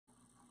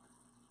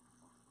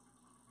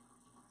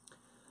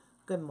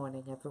Good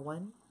morning,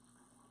 everyone.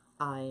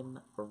 I'm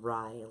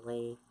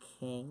Riley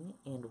King,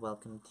 and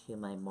welcome to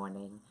my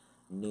morning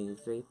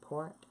news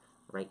report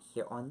right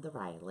here on the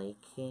Riley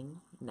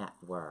King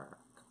Network.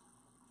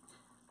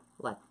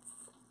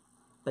 Let's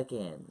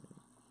begin.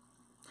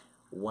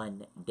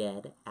 One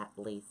dead, at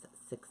least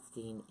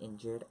 16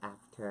 injured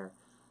after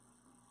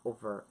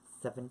over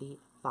 70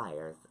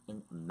 fires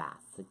in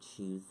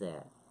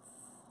Massachusetts.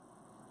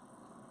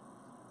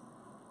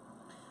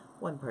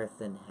 One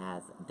person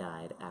has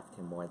died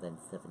after more than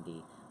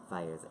 70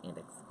 fires and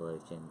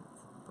explosions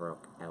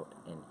broke out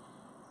in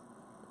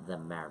the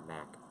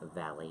Merrimack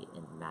Valley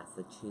in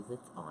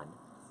Massachusetts on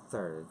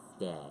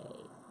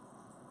Thursday.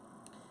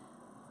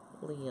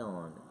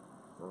 Leon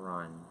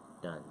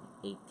Rondon,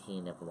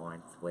 18 of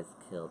Lawrence, was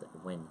killed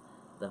when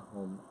the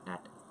home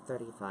at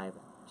 35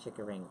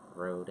 Chickering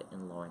Road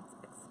in Lawrence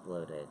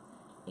exploded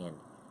and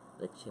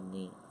the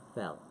chimney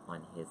fell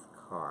on his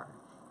car.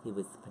 He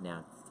was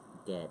pronounced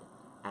dead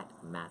at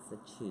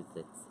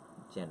Massachusetts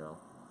General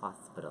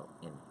Hospital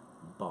in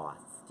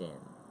Boston.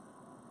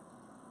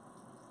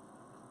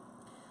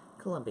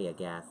 Columbia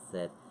Gas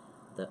said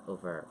the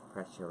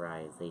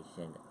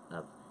overpressurization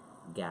of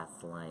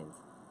gas lines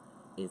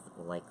is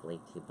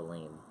likely to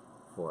blame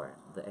for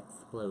the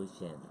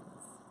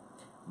explosions.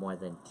 More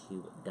than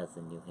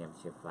 24 New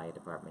Hampshire fire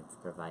departments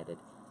provided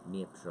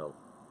mutual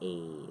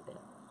aid.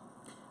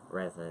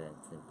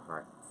 Residents in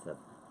parts of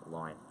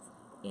Lawrence,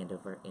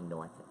 Andover, and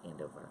North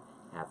Andover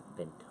have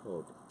been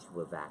told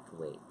to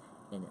evacuate,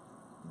 and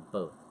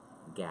both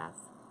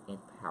gas and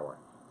power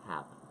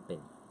have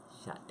been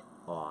shut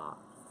off.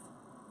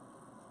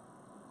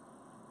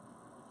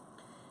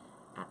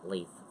 At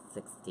least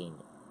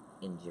 16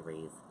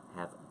 injuries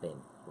have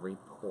been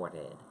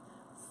reported.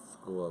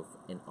 Schools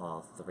in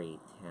all three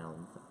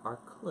towns are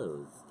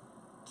closed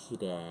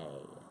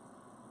today.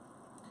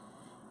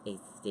 A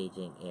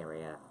staging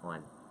area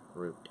on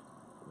Route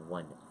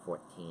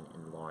 114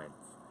 in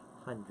Lawrence.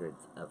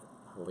 Hundreds of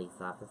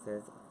police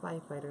officers,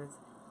 firefighters,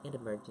 and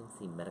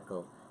emergency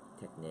medical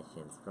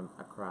technicians from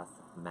across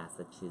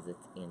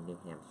Massachusetts and New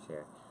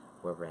Hampshire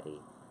were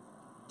ready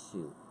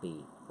to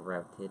be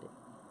routed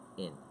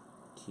in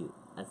to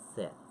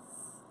assist.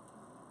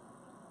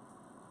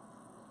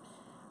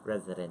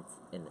 Residents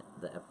in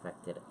the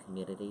affected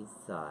communities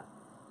saw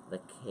the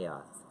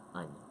chaos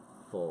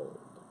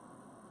unfold.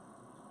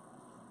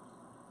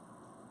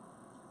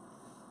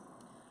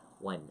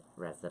 One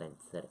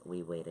resident said,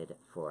 "We waited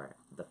for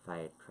the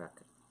fire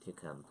truck to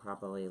come,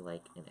 probably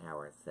like an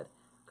hour," said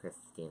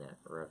Christina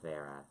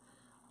Rivera,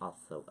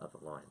 also of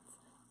Lawrence.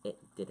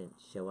 "It didn't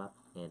show up,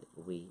 and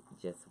we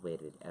just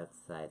waited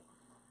outside,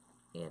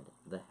 and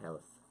the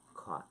house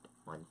caught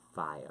on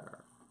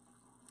fire."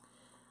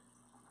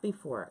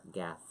 Before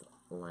gas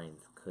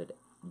lines could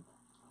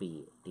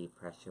be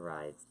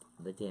depressurized,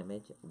 the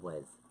damage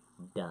was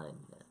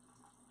done.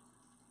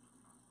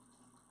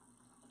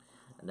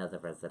 Another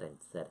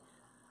resident said,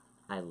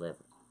 "I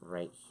live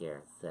right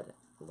here," said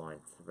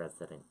Lawrence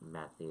resident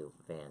Matthew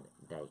Van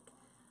Dyke.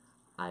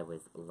 "I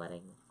was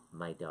letting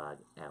my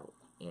dog out,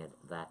 and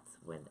that's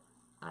when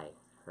I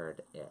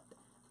heard it.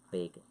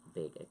 Big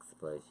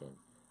explosion.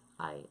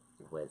 I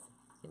was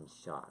in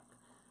shock.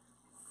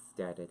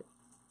 Started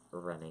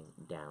running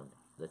down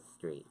the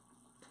street.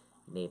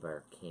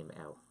 Neighbor came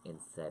out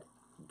and said,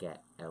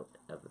 'Get out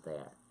of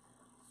there.'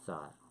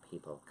 Saw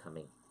people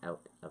coming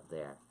out of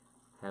their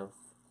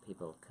house,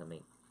 people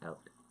coming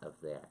out of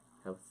their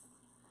house.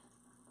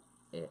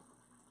 It's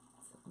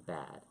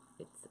bad.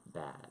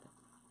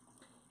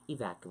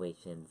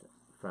 Evacuations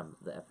from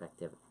the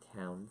affected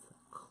towns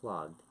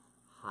clogged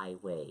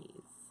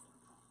highways.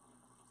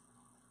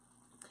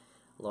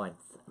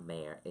 Lawrence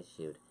mayor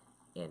issued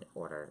an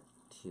order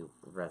to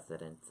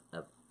residents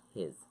of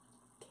his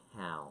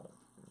town.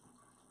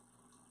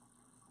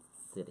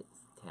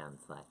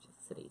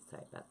 Town/city,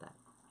 sorry about that.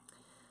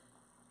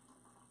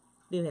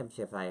 New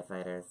Hampshire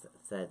firefighters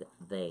said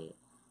they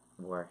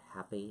were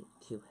happy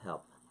to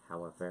help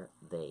however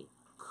they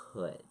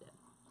could.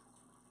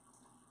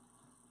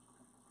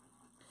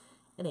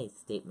 In a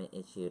statement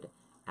issued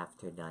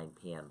after 9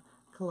 p.m.,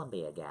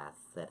 Columbia Gas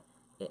said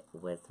it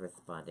was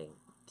responding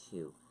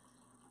to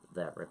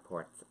the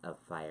reports of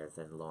fires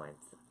in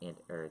Lawrence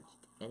and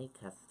urged any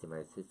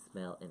customers who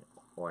smell an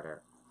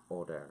odor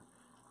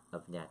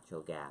of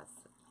natural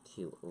gas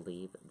to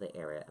leave the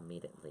area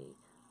immediately,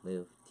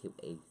 move to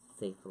a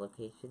safe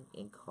location,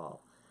 and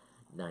call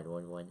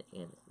 911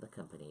 and the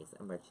company's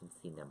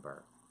emergency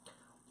number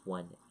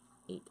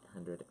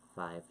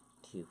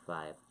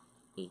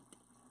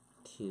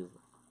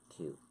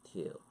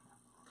 1-800-525-8222.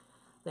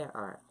 There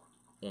are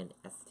an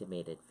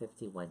estimated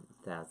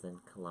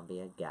 51,000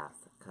 Columbia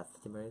Gas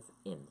customers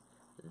in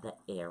the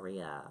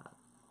area.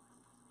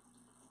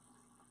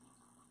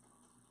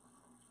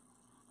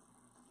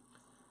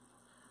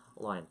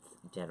 Lawrence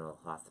General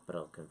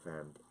Hospital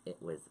confirmed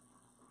it was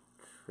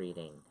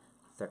treating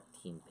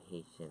 13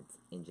 patients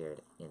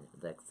injured in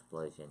the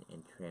explosion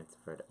and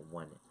transferred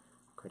one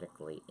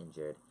critically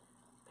injured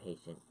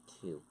patient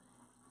to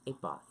a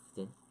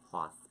Boston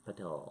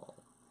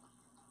hospital.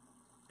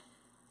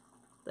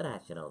 The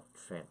National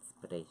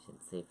Transportation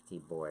Safety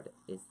Board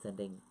is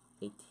sending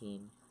a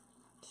team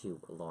to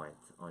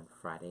Lawrence on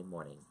Friday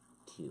morning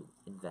to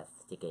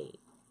investigate.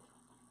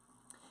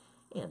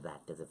 And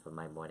that does it for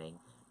my morning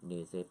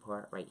news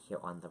report right here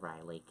on the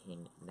Riley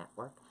King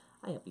Network.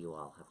 I hope you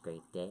all have a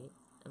great day,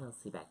 and I'll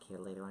see you back here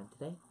later on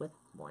today with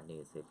more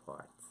news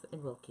reports.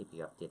 And we'll keep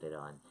you updated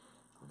on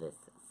this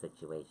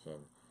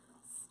situation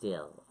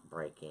still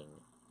breaking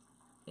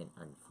and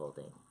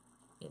unfolding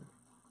in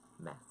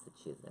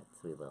Massachusetts.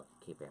 We will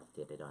keep you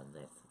updated on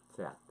this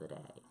throughout the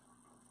day.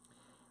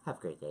 Have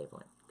a great day,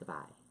 everyone.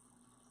 Goodbye.